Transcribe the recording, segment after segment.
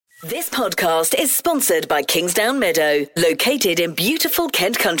This podcast is sponsored by Kingsdown Meadow, located in beautiful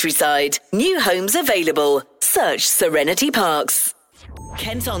Kent countryside. New homes available. Search Serenity Parks.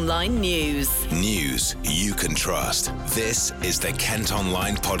 Kent Online News. News you can trust. This is the Kent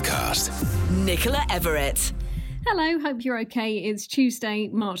Online Podcast. Nicola Everett. Hello, hope you're okay. It's Tuesday,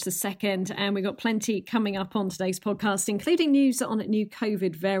 March the 2nd, and we've got plenty coming up on today's podcast, including news on a new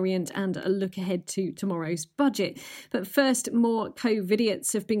COVID variant and a look ahead to tomorrow's budget. But first, more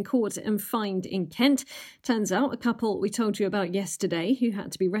Covidiots have been caught and fined in Kent. Turns out a couple we told you about yesterday who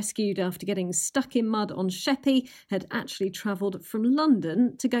had to be rescued after getting stuck in mud on Sheppey had actually travelled from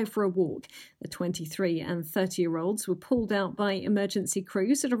London to go for a walk. The 23 and 30-year-olds were pulled out by emergency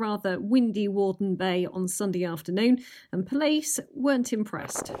crews at a rather windy Warden Bay on Sunday afternoon, and police weren't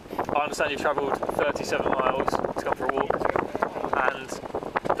impressed. I understand you travelled 37 miles to come for a walk, and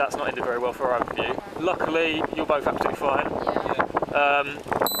that's not ended very well for either of you. Luckily, you're both absolutely fine.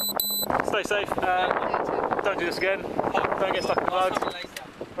 Stay safe. Don't do this again. Don't get stuck in the mud.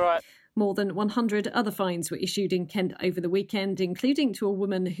 Right. More than 100 other fines were issued in Kent over the weekend, including to a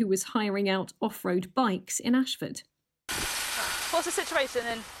woman who was hiring out off-road bikes in Ashford. What's the situation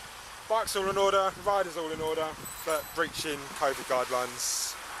then? Bike's all in order, riders all in order, but breaching COVID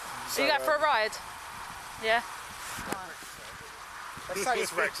guidelines. So, are you going for a ride? Yeah?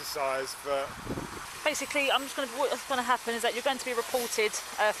 It's for exercise, but... Basically, what's going to happen is that you're going to be reported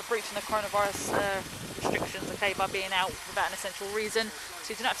for breaching the coronavirus restrictions, okay, by being out without an essential reason.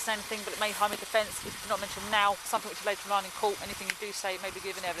 So you do not have to say anything, but it may harm your defence if you do not mention now something which you later on in court. Anything you do say may be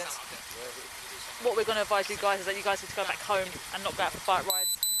given evidence. What we're going to advise you guys is that you guys need to go back home and not go out for bike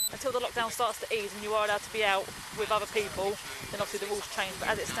rides. Until the lockdown starts to ease and you are allowed to be out with other people, then obviously the rules change. But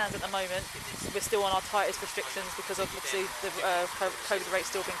as it stands at the moment, we're still on our tightest restrictions because of obviously the COVID rate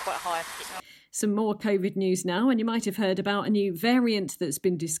still being quite high. Some more COVID news now, and you might have heard about a new variant that's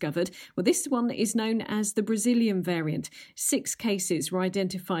been discovered. Well, this one is known as the Brazilian variant. 6 cases were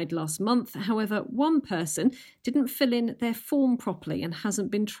identified last month. However, one person didn't fill in their form properly and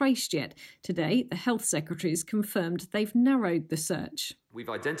hasn't been traced yet. Today, the Health Secretary's confirmed they've narrowed the search. We've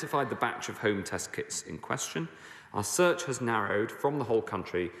identified the batch of home test kits in question. Our search has narrowed from the whole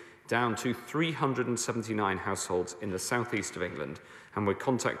country down to 379 households in the southeast of England, and we're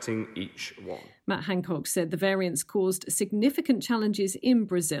contacting each one. Matt Hancock said the variants caused significant challenges in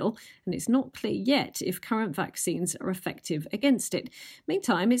Brazil, and it's not clear yet if current vaccines are effective against it.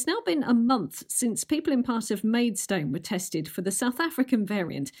 Meantime, it's now been a month since people in part of Maidstone were tested for the South African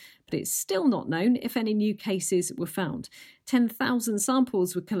variant, but it's still not known if any new cases were found. 10,000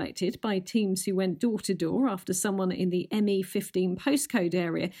 samples were collected by teams who went door to door after someone in the ME15 postcode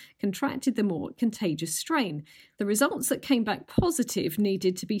area contracted the more contagious strain. The results that came back positive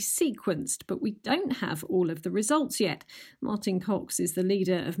needed to be sequenced, but we don't have all of the results yet. Martin Cox is the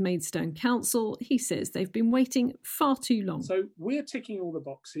leader of Maidstone Council. He says they've been waiting far too long. So we're ticking all the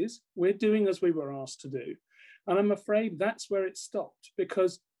boxes. We're doing as we were asked to do. And I'm afraid that's where it stopped,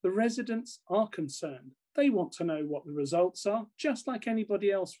 because the residents are concerned. They want to know what the results are, just like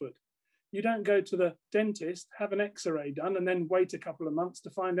anybody else would. You don't go to the dentist, have an X-ray done, and then wait a couple of months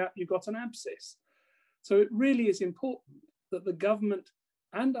to find out you've got an abscess. So it really is important that the government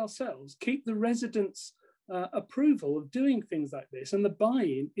and ourselves keep the residents' approval of doing things like this, and the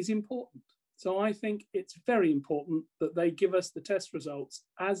buy-in is important. So I think it's very important that they give us the test results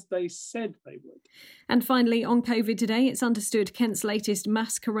as they said they would. And finally, on COVID today, it's understood Kent's latest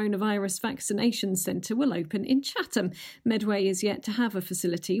mass coronavirus vaccination centre will open in Chatham. Medway is yet to have a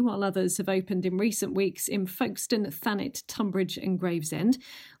facility, while others have opened in recent weeks in Folkestone, Thanet, Tunbridge and Gravesend.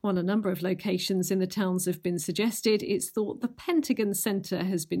 While a number of locations in the towns have been suggested, it's thought the Pentagon Centre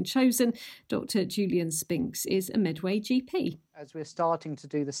has been chosen. Dr Julian Spinks is a Medway GP. As we're starting to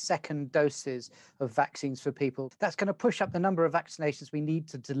do the second doses of vaccines for people, that's going to push up the number of vaccinations we need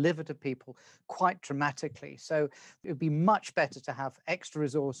to deliver to people quite dramatically. So it would be much better to have extra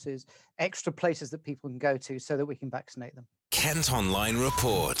resources, extra places that people can go to so that we can vaccinate them. Kent Online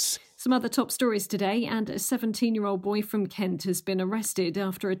reports. Some other top stories today, and a 17-year-old boy from Kent has been arrested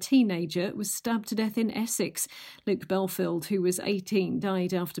after a teenager was stabbed to death in Essex. Luke Belfield, who was 18,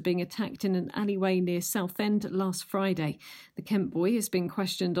 died after being attacked in an alleyway near Southend last Friday. The Kent boy has been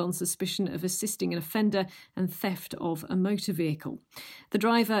questioned on suspicion of assisting an offender and theft of a motor vehicle. The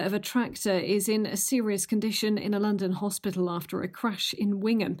driver of a tractor is in a serious condition in a London hospital after a crash in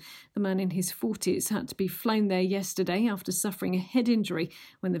Wingham. The man in his 40s had to be flown there yesterday after suffering a head injury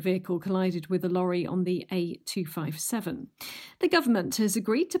when the vehicle vehicle collided with a lorry on the A257. The government has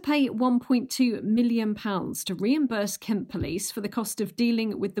agreed to pay £1.2 million to reimburse Kent Police for the cost of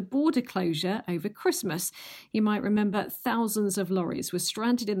dealing with the border closure over Christmas. You might remember thousands of lorries were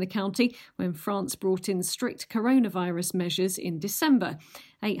stranded in the county when France brought in strict coronavirus measures in December.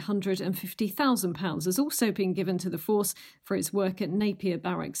 £850,000 has also been given to the force for its work at Napier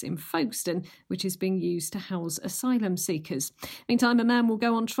Barracks in Folkestone, which is being used to house asylum seekers. Meantime, a man will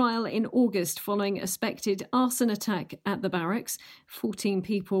go on trial in August following a suspected arson attack at the barracks. 14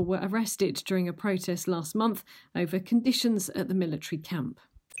 people were arrested during a protest last month over conditions at the military camp.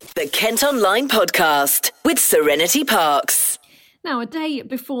 The Kent Online Podcast with Serenity Parks. Now, a day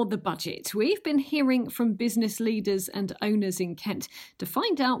before the budget, we've been hearing from business leaders and owners in Kent to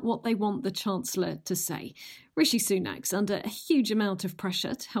find out what they want the Chancellor to say. Rishi Sunak's under a huge amount of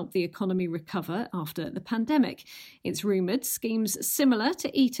pressure to help the economy recover after the pandemic. It's rumoured schemes similar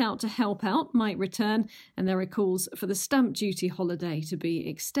to Eat Out to Help Out might return, and there are calls for the stamp duty holiday to be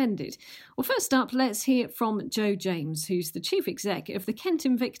extended. Well, first up, let's hear from Joe James, who's the Chief Exec of the Kent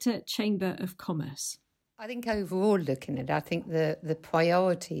Invicta Chamber of Commerce. I think overall looking at it, I think the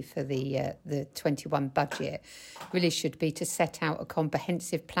priority for the 21 budget really should be to set out a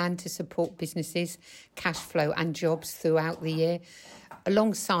comprehensive plan to support businesses, cash flow and jobs throughout the year,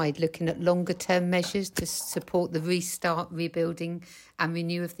 alongside looking at longer term measures to support the restart, rebuilding and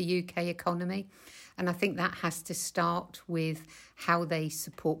renew of the UK economy. And I think that has to start with how they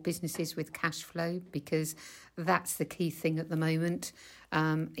support businesses with cash flow, because that's the key thing at the moment.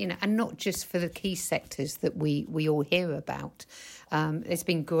 And not just for the key sectors that we all hear about. It's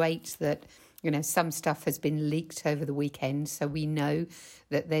been great that, some stuff has been leaked over the weekend, so we know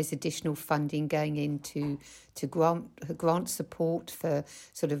that there's additional funding going into grant support for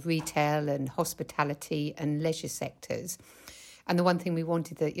sort of retail and hospitality and leisure sectors. And the one thing we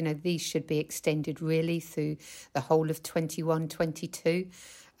wanted that, these should be extended really through the whole of 21-22.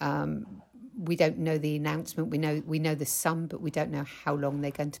 We don't know the announcement. We know the sum, but we don't know how long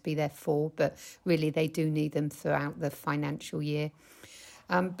they're going to be there for. But really, they do need them throughout the financial year.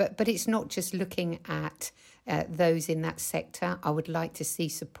 But it's not just looking at those in that sector. I would like to see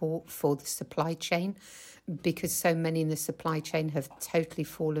support for the supply chain, because so many in the supply chain have totally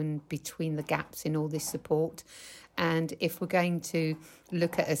fallen between the gaps in all this support. And if we're going to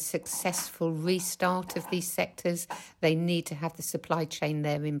look at a successful restart of these sectors, they need to have the supply chain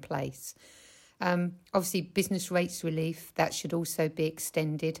there in place. Obviously, business rates relief, that should also be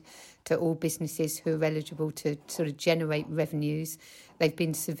extended to all businesses who are eligible to sort of generate revenues. They've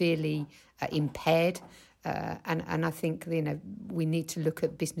been severely impaired. And I think, we need to look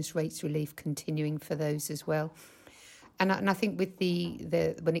at business rates relief continuing for those as well. And I think with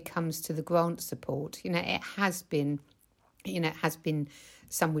the when it comes to the grant support, it has been,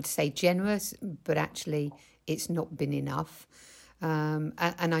 some would say generous, but actually it's not been enough. And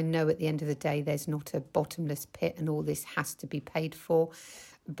I know at the end of the day, there's not a bottomless pit and all this has to be paid for.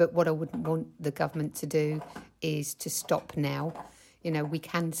 But what I wouldn't want the government to do is to stop now. We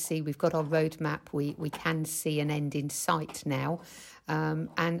can see, we've got our roadmap, we can see an end in sight now.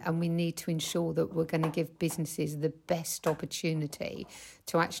 And we need to ensure that we're going to give businesses the best opportunity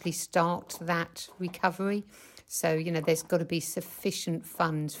to actually start that recovery. So, there's got to be sufficient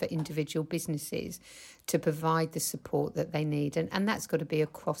funds for individual businesses to provide the support that they need. And that's got to be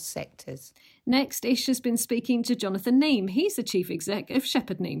across sectors. Next, Ish has been speaking to Jonathan Neame. He's the Chief Exec of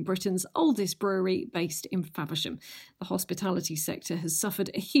Sheppey Neame, Britain's oldest brewery based in Faversham. The hospitality sector has suffered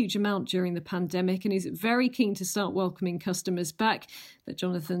a huge amount during the pandemic and is very keen to start welcoming customers back. But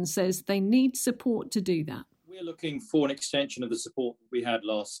Jonathan says they need support to do that. We're looking for an extension of the support we had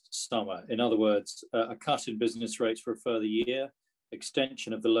last summer. In other words, a cut in business rates for a further year,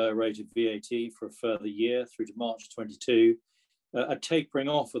 extension of the lower rate of VAT for a further year through to March 22, a tapering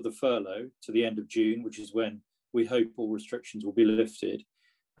off of the furlough to the end of June, which is when we hope all restrictions will be lifted,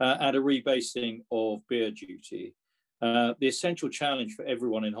 and a rebasing of beer duty. The essential challenge for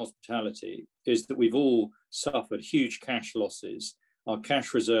everyone in hospitality is that we've all suffered huge cash losses. Our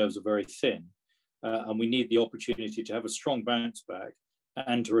cash reserves are very thin. And we need the opportunity to have a strong bounce back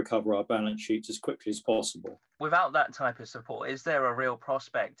and to recover our balance sheets as quickly as possible. Without that type of support, is there a real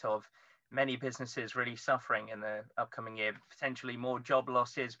prospect of many businesses really suffering in the upcoming year, potentially more job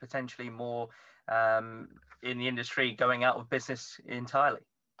losses, potentially more in the industry going out of business entirely?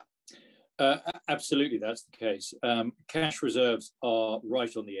 Absolutely, that's the case. Cash reserves are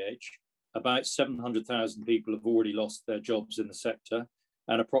right on the edge. About 700,000 people have already lost their jobs in the sector,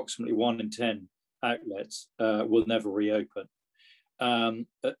 and approximately 1 in 10 outlets will never reopen.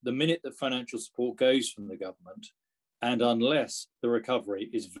 At the minute that financial support goes from the government, And unless the recovery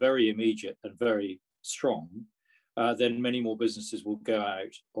is very immediate and very strong, then many more businesses will go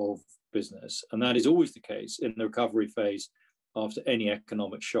out of business. And that is always the case in the recovery phase after any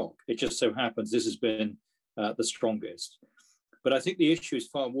economic shock. It just so happens this has been the strongest. But I think the issue is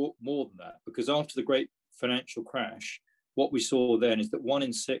far more than that, because after the great financial crash, what we saw then is that 1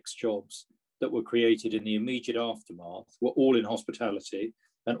 in 6 jobs that were created in the immediate aftermath were all in hospitality,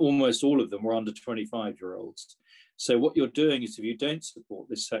 and almost all of them were under 25-year-olds. So what you're doing is, if you don't support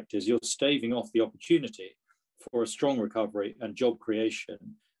this sector, is you're staving off the opportunity for a strong recovery and job creation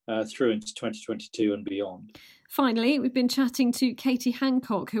through into 2022 and beyond. Finally, we've been chatting to Katie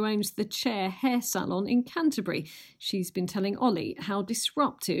Hancock, who owns the Chair Hair Salon in Canterbury. She's been telling Ollie how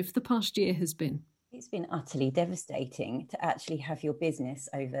disruptive the past year has been. It's been utterly devastating to actually have your business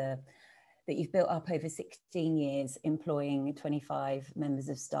that you've built up over 16 years, employing 25 members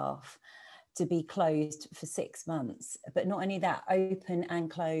of staff, to be closed for 6 months. But not only that, open and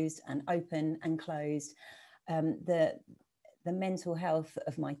closed and open and closed. The mental health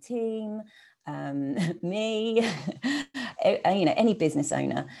of my team, me, any business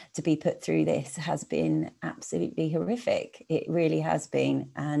owner, to be put through this has been absolutely horrific. It really has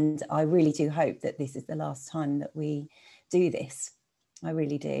been. And I really do hope that this is the last time that we do this. I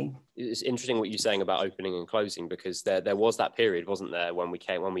really do. It's interesting what you're saying about opening and closing, because there was that period, wasn't there, when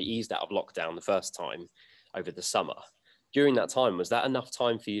we eased out of lockdown the first time over the summer. During that time, was that enough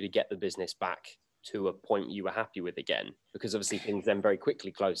time for you to get the business back to a point you were happy with again? Because obviously things then very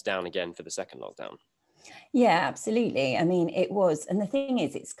quickly closed down again for the second lockdown. Yeah, absolutely. I mean, it was. And the thing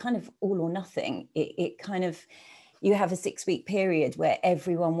is, it's kind of all or nothing. It kind of, you have a 6-week period where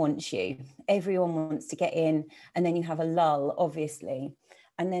everyone wants you. Everyone wants to get in. And then you have a lull, obviously.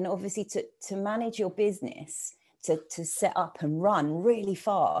 And then obviously to manage your business, to set up and run really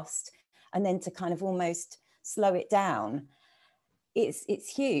fast, and then to kind of almost slow it down. It's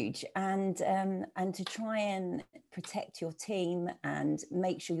huge, and to try and protect your team and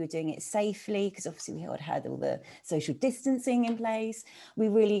make sure you're doing it safely, because obviously we had all the social distancing in place. We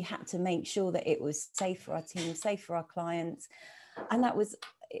really had to make sure that it was safe for our team, safe for our clients, and that was,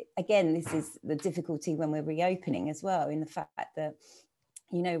 again, this is the difficulty when we're reopening as well, in the fact that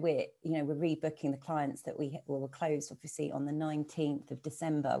we're rebooking the clients that were closed obviously on the 19th of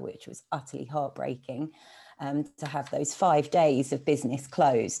December, which was utterly heartbreaking. To have those 5 days of business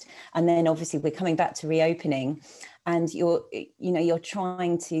closed, and then obviously we're coming back to reopening, and you're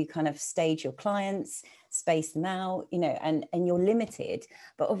trying to kind of stage your clients, space them out, and you're limited,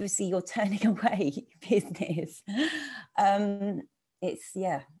 but obviously you're turning away business. It's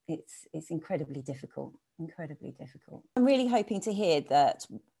incredibly difficult. I'm really hoping to hear that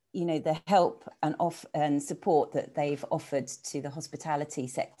the help and support that they've offered to the hospitality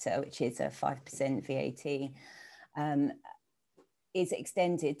sector, which is a 5% VAT, is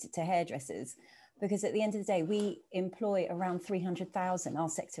extended to hairdressers. Because at the end of the day, we employ around 300,000, our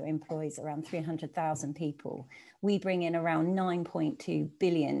sector employs around 300,000 people. We bring in around £9.2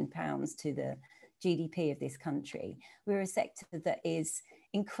 billion to the GDP of this country. We're a sector that is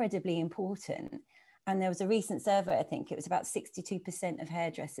incredibly important. And there was a recent survey, I think it was about 62% of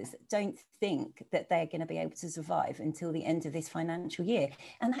hairdressers that don't think that they're going to be able to survive until the end of this financial year.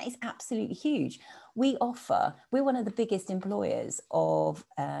 And that is absolutely huge. We're one of the biggest employers of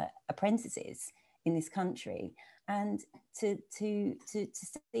apprentices in this country. And to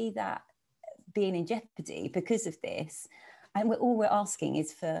see that being in jeopardy because of this, and all we're asking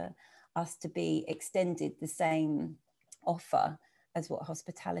is for us to be extended the same offer as what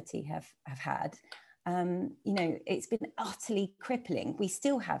hospitality have had. It's been utterly crippling. We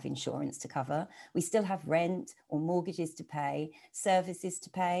still have insurance to cover. We still have rent or mortgages to pay, services to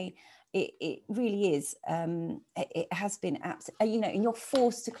pay. It really is. It has been absolutely, and you're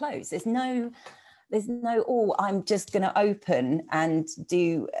forced to close. There's no, I'm just going to open and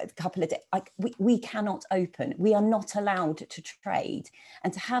do a couple of days. We cannot open. We are not allowed to trade.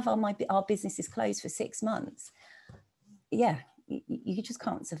 And to have our businesses closed for 6 months, you just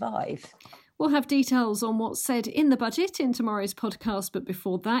can't survive. We'll have details on what's said in the budget in tomorrow's podcast, but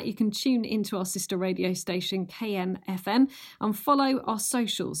before that, you can tune into our sister radio station KMFM and follow our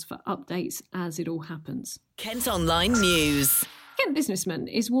socials for updates as it all happens. Kent Online News. Kent businessman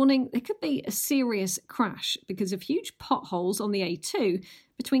is warning there could be a serious crash because of huge potholes on the A2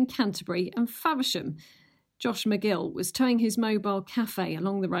 between Canterbury and Faversham. Josh Magill was towing his mobile cafe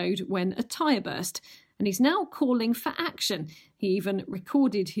along the road when a tyre burst, and he's now calling for action. He even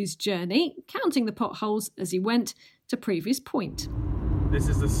recorded his journey, counting the potholes as he went, to prove his point. This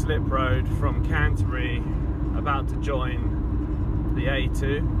is the slip road from Canterbury, about to join the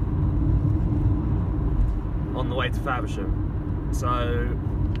A2. on the way to Faversham. So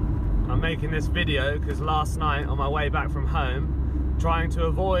I'm making this video because last night on my way back from home, trying to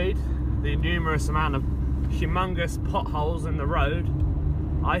avoid the numerous amount of humongous potholes in the road,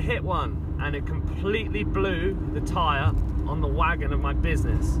 I hit one and it completely blew the tyre on the wagon of my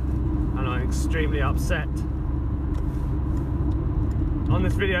business, and I'm extremely upset. On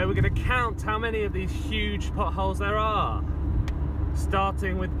this video we're going to count how many of these huge potholes there are,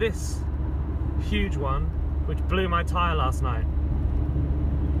 starting with this huge one which blew my tyre last night.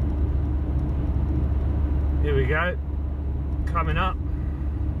 Here we go, coming up.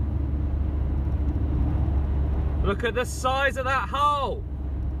 Look at the size of that hole!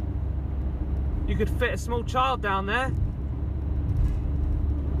 You could fit a small child down there.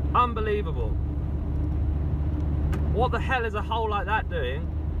 Unbelievable. What the hell is a hole like that doing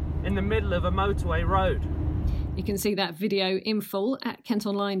in the middle of a motorway road? You can see that video in full at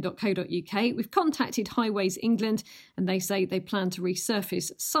kentonline.co.uk. We've contacted Highways England and they say they plan to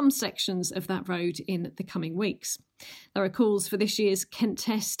resurface some sections of that road in the coming weeks. There are calls for this year's Kent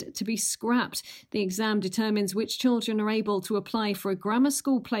test to be scrapped. The exam determines which children are able to apply for a grammar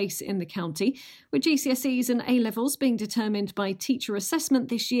school place in the county. With GCSEs and A-levels being determined by teacher assessment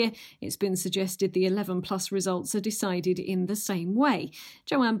this year, it's been suggested the 11 plus results are decided in the same way.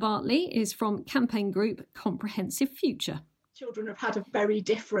 Joanne Bartley is from campaign group Comprehensive Future. Children have had a very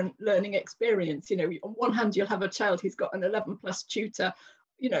different learning experience. You know, on one hand, you'll have a child who's got an 11 plus tutor,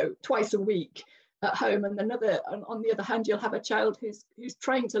 you know, twice a week at home, and on the other hand, you'll have a child who's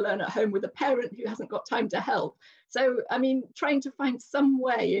trying to learn at home with a parent who hasn't got time to help. So, I mean, trying to find some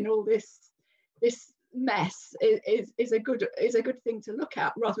way in all this mess is a good thing to look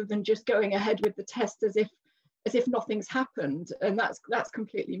at, rather than just going ahead with the test as if nothing's happened, and that's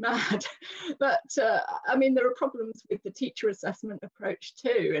completely mad. But I mean, there are problems with the teacher assessment approach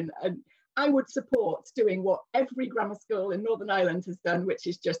too, and I would support doing what every grammar school in Northern Ireland has done, which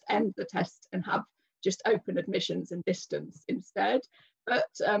is just end the test and have just open admissions and distance instead. But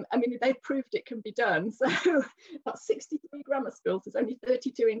I mean, they've proved it can be done. So that's 63 grammar schools. There's only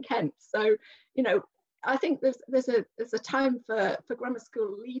 32 in Kent. So, you know, I think there's a time for grammar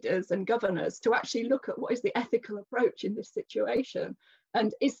school leaders and governors to actually look at what is the ethical approach in this situation.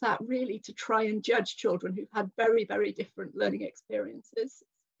 And is that really to try and judge children who've had very, very different learning experiences?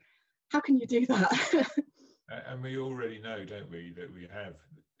 How can you do that? And we already know, don't we, that we have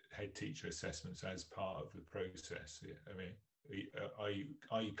head teacher assessments as part of the process. I mean,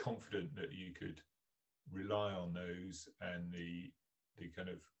 are you confident that you could rely on those and the kind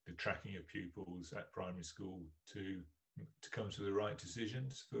of the tracking of pupils at primary school to come to the right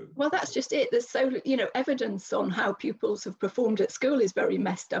decisions? Well, that's just it. There's so, you know, evidence on how pupils have performed at school is very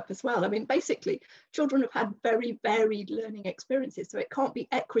messed up as well. I mean, basically, children have had very varied learning experiences, so it can't be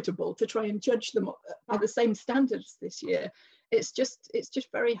equitable to try and judge them by the same standards this year. It's just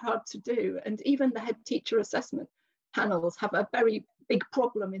very hard to do. And even the head teacher assessment panels have a very big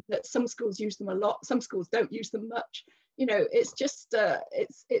problem in that some schools use them a lot, some schools don't use them much. You know, it's just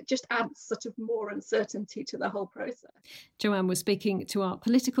it just adds sort of more uncertainty to the whole process. Joanne was speaking to our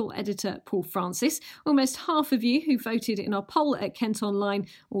political editor, Paul Francis. Almost half of you who voted in our poll at Kent Online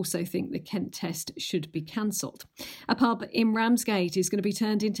also think the Kent test should be cancelled. A pub in Ramsgate is going to be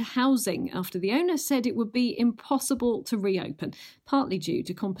turned into housing after the owner said it would be impossible to reopen, partly due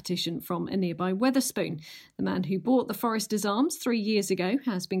to competition from a nearby Wetherspoon. The man who bought the Foresters Arms 3 years ago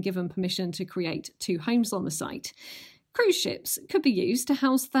has been given permission to create 2 homes on the site. Cruise ships could be used to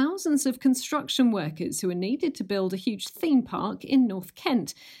house thousands of construction workers who are needed to build a huge theme park in North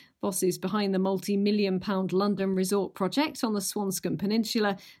Kent. Bosses behind the multi-million-pound London resort project on the Swanscombe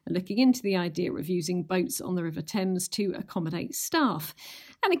Peninsula are looking into the idea of using boats on the River Thames to accommodate staff.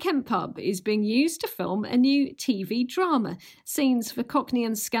 And a Kent pub is being used to film a new TV drama. Scenes for Cockney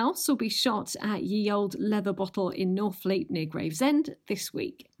and Scouse will be shot at Ye Old Leather Bottle in Northfleet near Gravesend this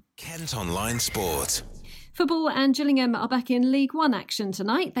week. Kent Online Sport. Football and Gillingham are back in League One action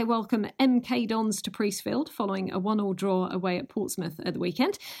tonight. They welcome MK Dons to Priestfield following a 1-1 draw away at Portsmouth at the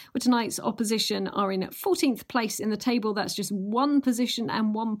weekend. With tonight's opposition are in 14th place in the table. That's just 1 position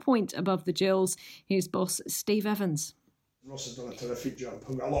and 1 point above the Gills. Here's boss Steve Evans. Ross has done a terrific job.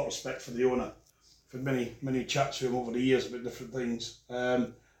 I've got a lot of respect for the owner. For many chats with him over the years about different things.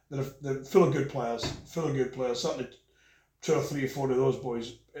 They're full of good players. Certainly 2 or 3 or 4 of those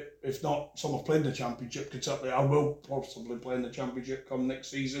boys, if not some have played in the Championship, could certainly, I will possibly play in the Championship come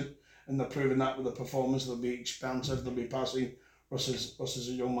next season, and they're proving that with the performance. They'll be expansive, they'll be passing. Russ is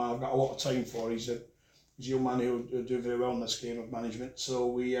a young man I've got a lot of time for. He's a young man who'll do very well in this game of management, so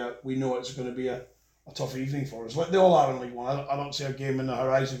we know it's going to be a tough evening for us. Like they all are in League One. I don't see a game in the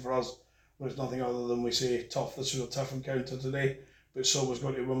horizon for us But it's nothing other than we say, tough, this is a tough encounter today, but Silver's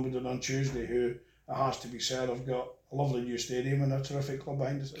going to Wimbledon on Tuesday, who, it has to be said, have got a lovely new stadium and a terrific club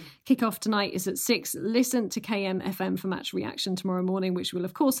behind us. Kick-off tonight is at 6. Listen to KM FM for match reaction tomorrow morning, which we'll,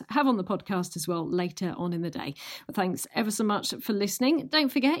 of course, have on the podcast as well later on in the day. Well, thanks ever so much for listening.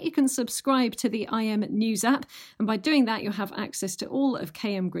 Don't forget, you can subscribe to the IM News app, and by doing that, you'll have access to all of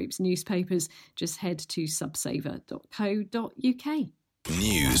KM Group's newspapers. Just head to subsaver.co.uk.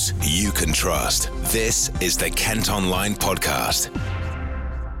 News you can trust. This is the Kent Online Podcast.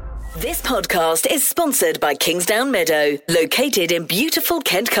 This podcast is sponsored by Kingsdown Meadow, located in beautiful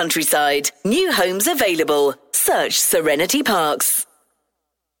Kent countryside. New homes available. Search Serenity Parks.